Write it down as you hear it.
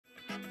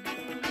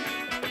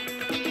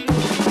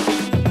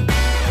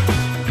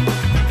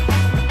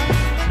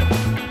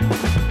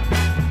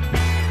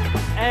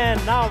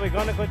now we're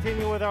going to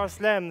continue with our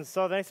slams.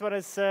 So the next one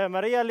is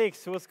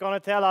Marie-Alix, who's going to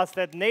tell us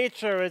that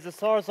nature is a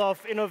source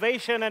of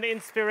innovation and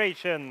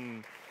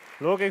inspiration.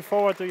 Looking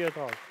forward to your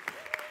talk.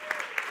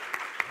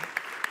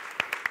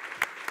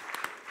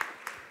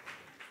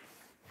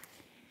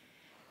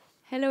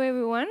 Hello,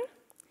 everyone.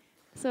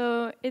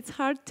 So it's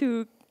hard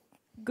to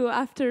go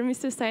after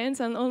Mr. Science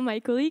and all my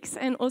colleagues,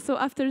 and also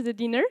after the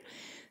dinner.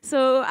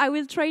 So I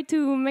will try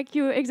to make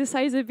you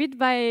exercise a bit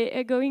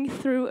by going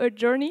through a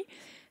journey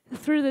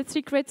through the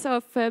secrets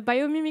of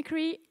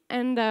biomimicry.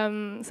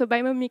 And so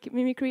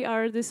biomimicry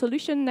are the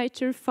solution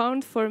nature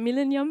found for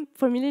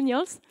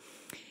millennials,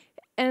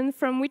 and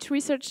from which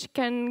research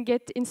can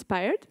get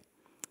inspired.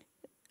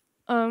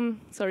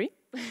 Sorry.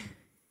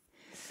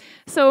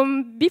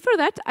 So before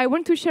that, I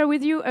want to share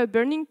with you a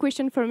burning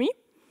question for me.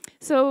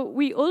 So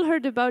we all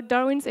heard about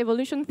Darwin's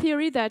evolution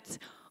theory that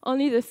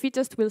only the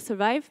fittest will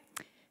survive.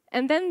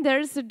 And then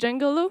there's the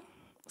jungle law.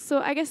 So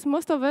I guess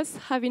most of us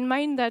have in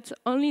mind that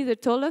only the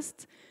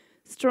tallest,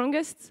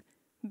 strongest,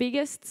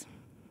 biggest,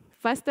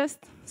 fastest,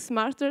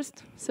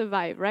 smartest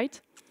survive, right?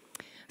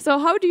 So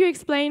how do you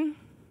explain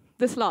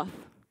the sloth?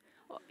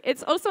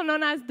 It's also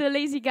known as the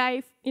lazy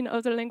guy in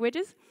other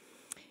languages.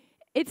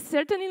 It's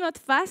certainly not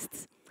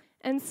fast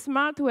and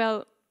smart.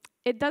 Well,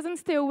 it doesn't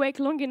stay awake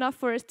long enough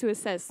for us to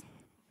assess.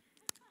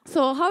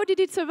 So how did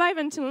it survive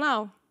until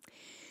now?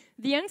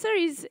 The answer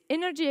is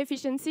energy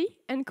efficiency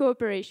and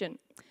cooperation.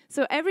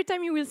 So every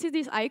time you will see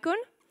this icon,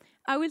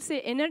 I will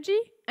say energy,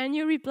 and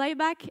you reply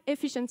back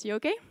efficiency,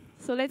 okay?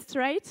 So let's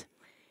try it.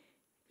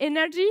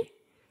 Energy.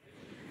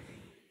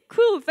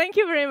 Cool, thank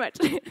you very much.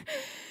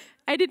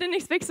 I didn't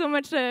expect so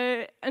much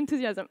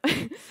enthusiasm.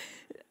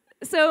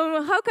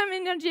 So how come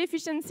energy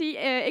efficiency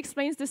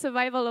explains the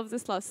survival of the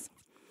sloth?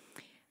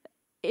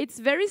 It's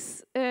very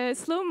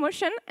slow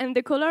motion, and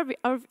the color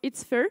of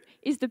its fur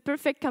is the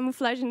perfect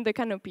camouflage in the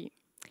canopy.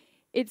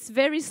 Its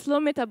very slow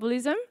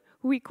metabolism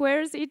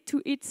requires it to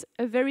eat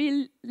a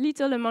very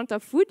little amount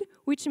of food,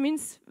 which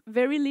means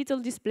very little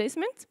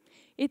displacement.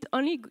 It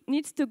only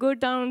needs to go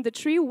down the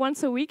tree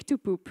once a week to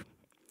poop.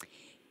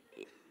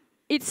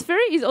 Its fur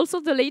is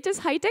also the latest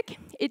high-tech.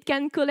 It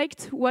can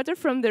collect water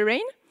from the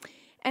rain,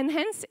 and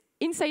hence,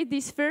 inside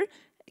this fur,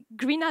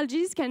 green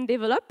algae can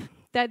develop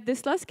that the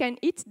sloth can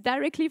eat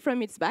directly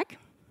from its back.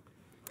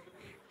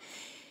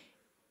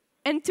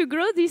 And to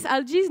grow, these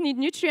algae need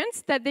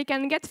nutrients that they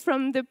can get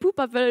from the poop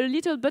of a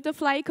little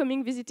butterfly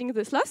coming visiting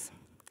the sloth.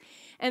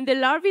 And the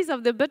larvae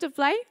of the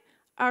butterfly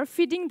are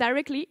feeding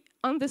directly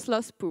on the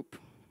sloth's poop.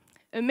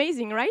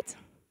 Amazing, right?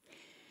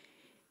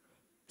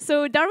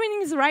 So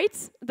Darwin is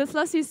right. The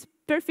sloth is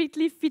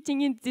perfectly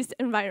fitting in this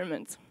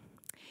environment.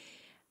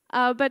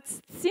 But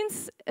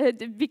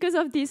because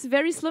of this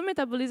very slow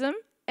metabolism,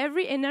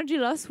 every energy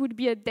loss would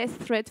be a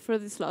death threat for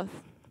the sloth.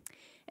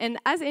 And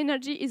as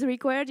energy is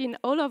required in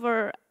all of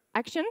our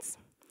actions,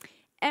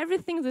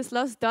 everything the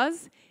sloth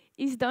does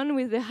is done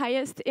with the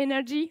highest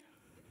energy.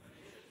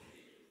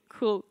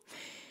 Cool.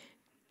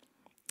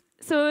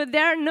 So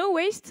there are no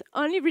waste,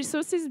 only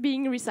resources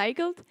being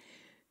recycled,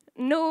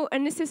 no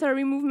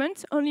unnecessary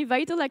movement, only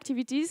vital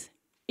activities,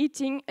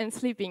 eating and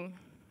sleeping.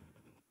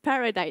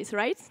 Paradise,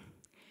 right?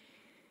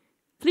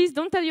 Please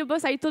don't tell your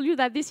boss I told you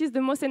that this is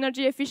the most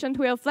energy efficient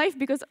way of life,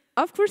 because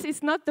of course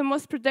it's not the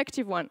most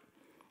productive one.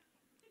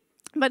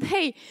 But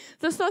hey,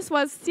 the sloth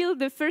was still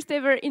the first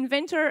ever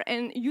inventor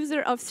and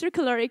user of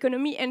circular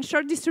economy and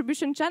short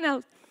distribution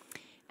channels.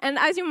 And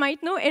as you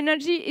might know,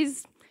 energy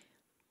is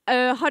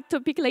a hot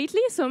topic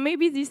lately, so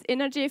maybe this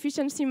energy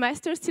efficiency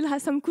master still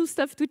has some cool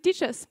stuff to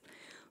teach us.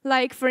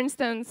 Like, for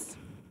instance,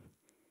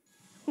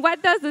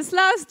 what does the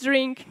sloth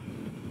drink?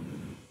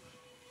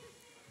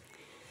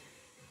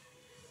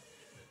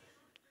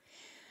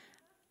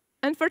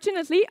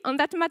 Unfortunately, on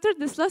that matter,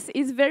 the sloth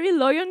is very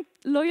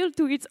loyal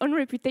to its own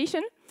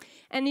reputation,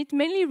 and it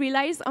mainly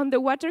relies on the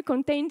water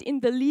contained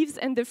in the leaves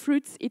and the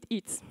fruits it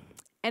eats.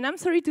 And I'm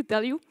sorry to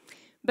tell you,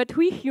 but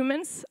we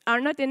humans are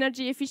not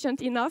energy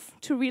efficient enough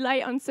to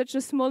rely on such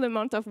a small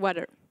amount of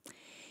water.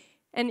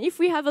 And if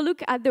we have a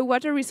look at the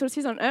water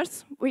resources on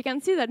Earth, we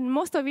can see that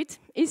most of it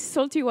is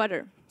salty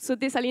water. So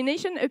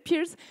desalination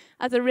appears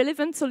as a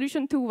relevant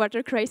solution to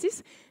water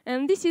crisis,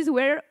 and this is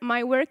where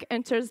my work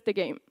enters the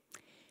game.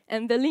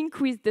 And the link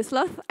with the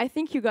sloth, I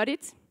think you got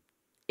it.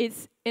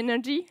 It's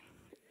energy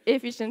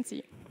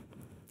efficiency.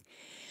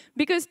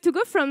 Because to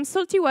go from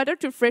salty water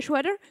to fresh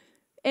water,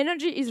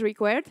 energy is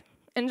required.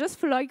 And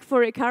just like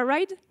for a car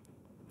ride,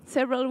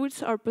 several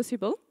routes are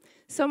possible.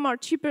 Some are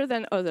cheaper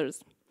than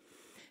others.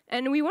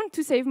 And we want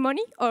to save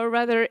money, or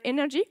rather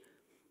energy,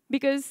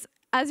 because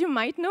as you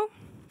might know,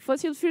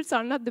 fossil fuels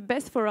are not the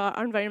best for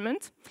our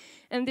environment,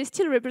 and they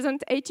still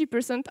represent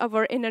 80% of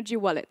our energy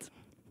wallet.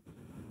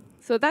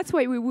 So that's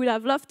why we would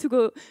have loved to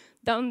go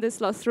down the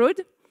sloth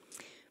road,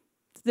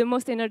 the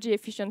most energy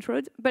efficient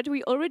road, but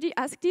we already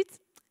asked it,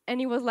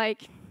 and it was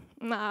like,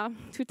 nah,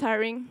 too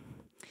tiring.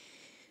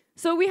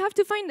 So we have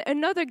to find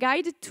another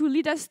guide to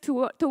lead us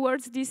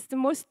towards this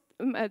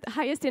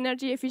highest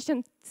energy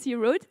efficiency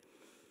road,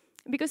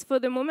 because for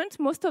the moment,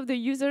 most of the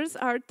users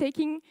are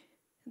taking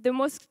the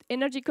most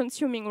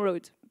energy-consuming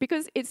road,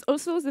 because it's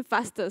also the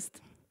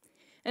fastest.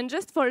 And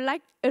just for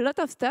like a lot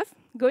of stuff,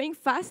 going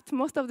fast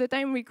most of the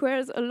time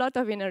requires a lot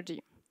of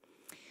energy.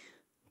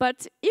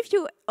 But if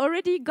you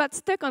already got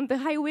stuck on the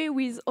highway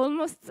with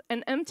almost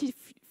an empty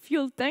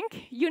fuel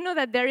tank, you know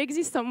that there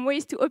exist some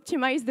ways to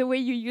optimize the way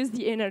you use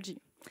the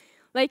energy.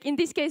 Like in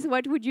this case,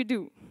 what would you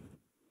do?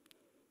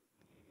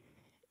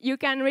 You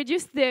can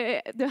reduce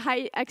the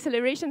high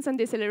accelerations and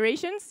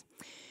decelerations.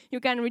 You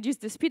can reduce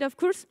the speed, of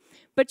course,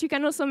 but you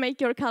can also make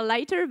your car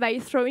lighter by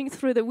throwing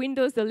through the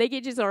windows the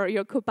luggages or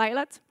your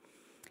co-pilot.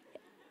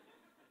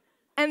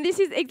 And this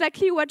is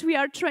exactly what we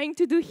are trying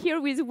to do here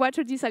with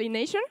water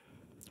desalination.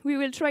 We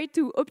will try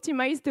to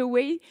optimize the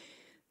way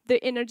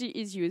the energy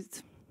is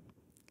used.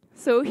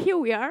 So here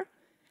we are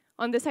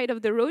on the side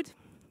of the road,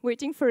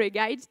 waiting for a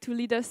guide to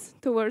lead us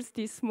towards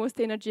this most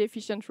energy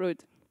efficient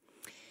road.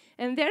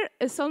 And there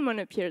a salmon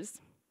appears.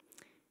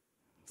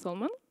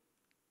 Salmon?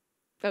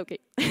 Okay.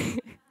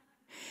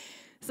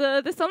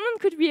 So the salmon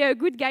could be a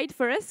good guide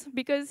for us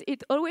because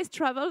it always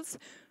travels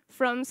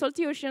from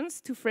salty oceans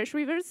to fresh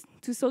rivers,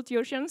 to salty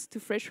oceans to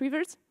fresh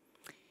rivers.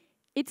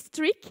 Its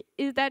trick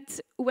is that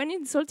when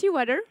in salty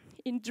water,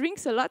 it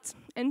drinks a lot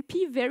and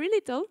pees very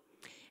little,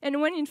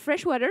 and when in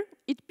fresh water,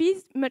 it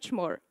pees much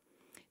more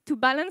to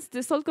balance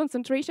the salt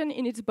concentration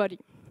in its body.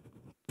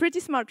 Pretty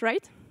smart,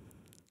 right?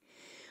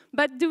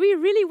 But do we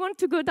really want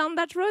to go down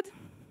that road?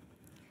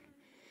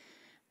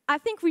 I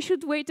think we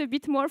should wait a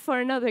bit more for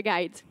another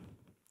guide.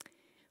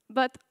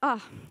 But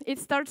it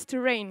starts to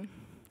rain.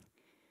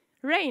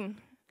 Rain!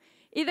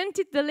 Isn't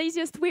it the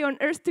laziest way on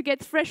Earth to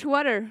get fresh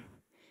water?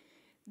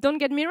 Don't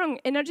get me wrong,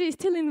 energy is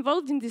still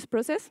involved in this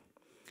process.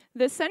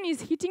 The sun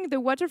is heating the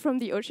water from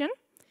the ocean.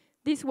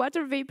 This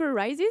water vapor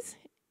rises.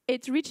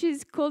 It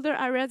reaches colder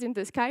areas in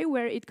the sky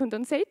where it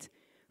condensates,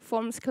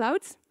 forms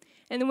clouds.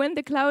 And when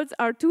the clouds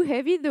are too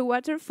heavy, the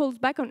water falls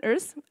back on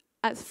Earth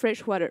as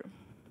fresh water.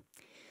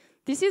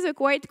 This is a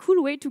quite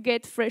cool way to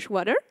get fresh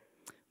water,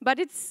 but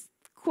it's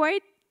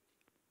quite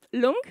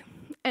long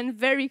and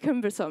very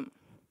cumbersome.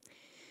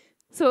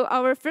 So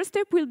our first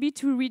step will be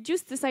to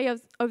reduce the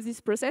size of this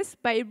process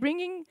by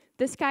bringing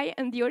the sky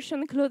and the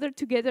ocean closer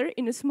together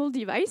in a small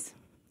device,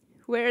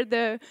 where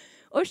the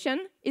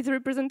ocean is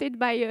represented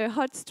by a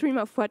hot stream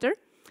of water,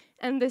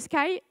 and the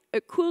sky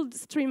a cooled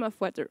stream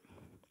of water.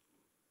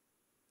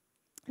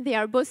 They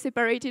are both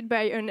separated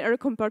by an air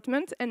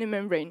compartment and a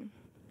membrane.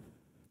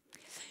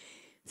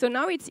 So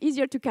now it's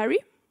easier to carry,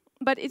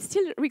 but it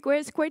still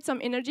requires quite some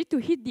energy to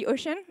heat the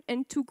ocean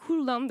and to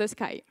cool down the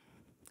sky.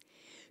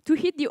 To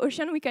heat the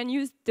ocean, we can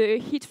use the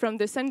heat from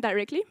the sun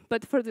directly,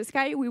 but for the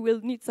sky, we will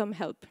need some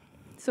help.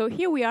 So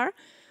here we are,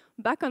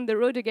 back on the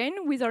road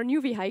again with our new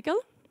vehicle.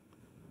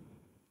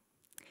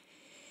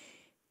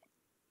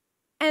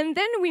 And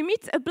then we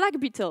meet a black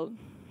beetle.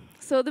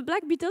 So the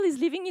black beetle is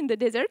living in the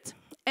desert,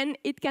 and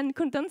it can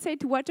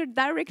condensate water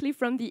directly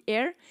from the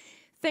air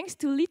thanks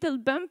to little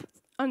bumps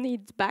on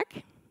its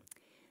back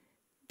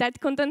that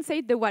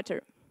condensate the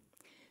water.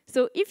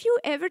 So if you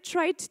ever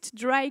tried to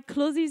dry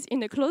clothes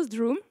in a closed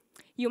room,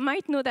 you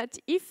might know that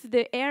if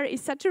the air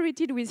is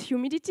saturated with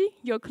humidity,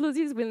 your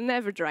clothes will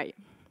never dry.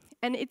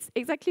 And it's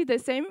exactly the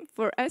same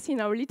for us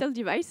in our little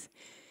device.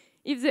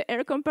 If the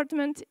air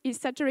compartment is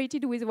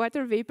saturated with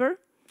water vapor,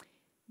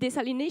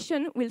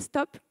 desalination will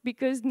stop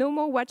because no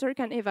more water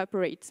can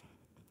evaporate.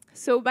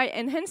 So by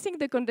enhancing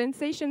the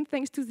condensation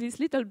thanks to these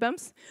little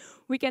bumps,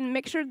 we can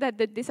make sure that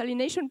the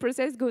desalination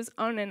process goes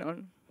on and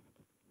on.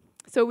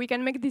 So we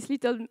can make this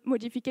little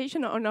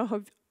modification on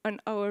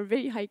our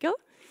vehicle,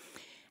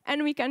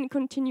 and we can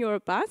continue our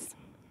path.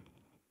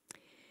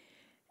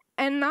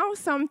 And now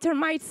some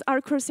termites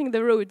are crossing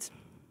the road.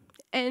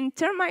 And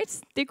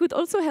termites, they could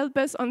also help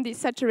us on this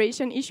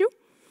saturation issue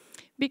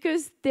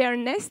because their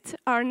nests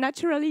are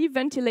naturally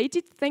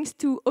ventilated thanks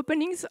to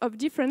openings of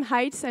different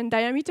heights and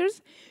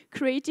diameters,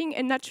 creating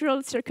a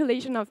natural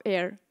circulation of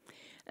air.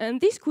 And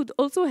this could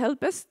also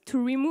help us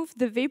to remove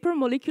the vapor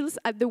molecules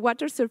at the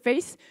water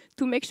surface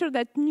to make sure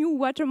that new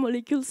water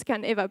molecules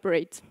can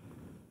evaporate.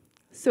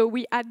 So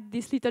we add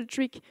this little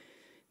trick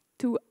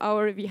to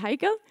our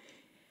vehicle,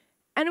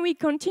 and we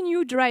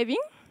continue driving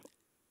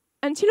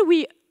until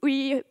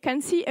we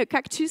can see a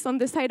cactus on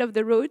the side of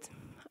the road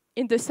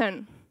in the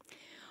sun.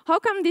 How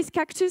come this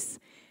cactus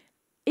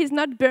is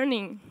not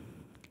burning?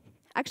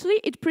 Actually,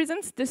 it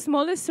presents the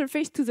smallest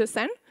surface to the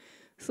sun,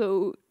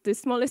 so the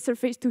smallest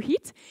surface to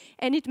heat,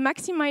 and it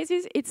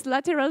maximizes its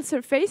lateral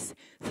surface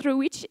through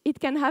which it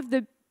can have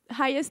the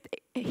highest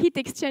heat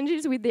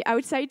exchanges with the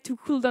outside to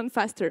cool down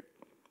faster.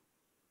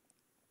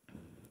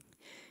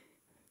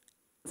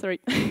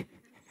 Sorry.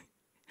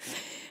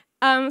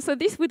 So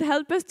this would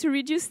help us to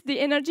reduce the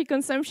energy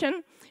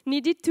consumption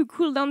needed to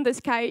cool down the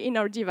sky in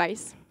our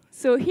device.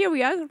 So here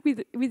we are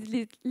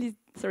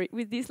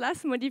with this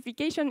last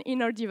modification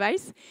in our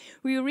device.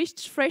 We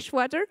reached fresh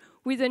water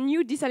with a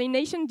new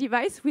desalination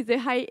device with a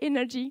high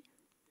energy.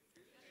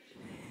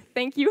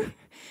 Thank you.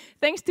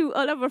 Thanks to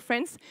all of our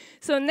friends.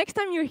 So next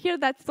time you hear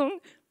that song,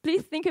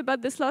 please think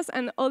about the sloth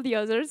and all the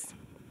others.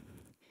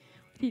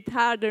 it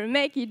harder,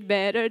 make it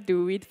better,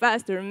 do it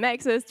faster,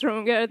 makes us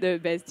stronger. The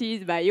best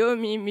is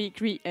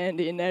biomimicry and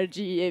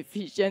energy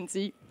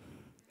efficiency.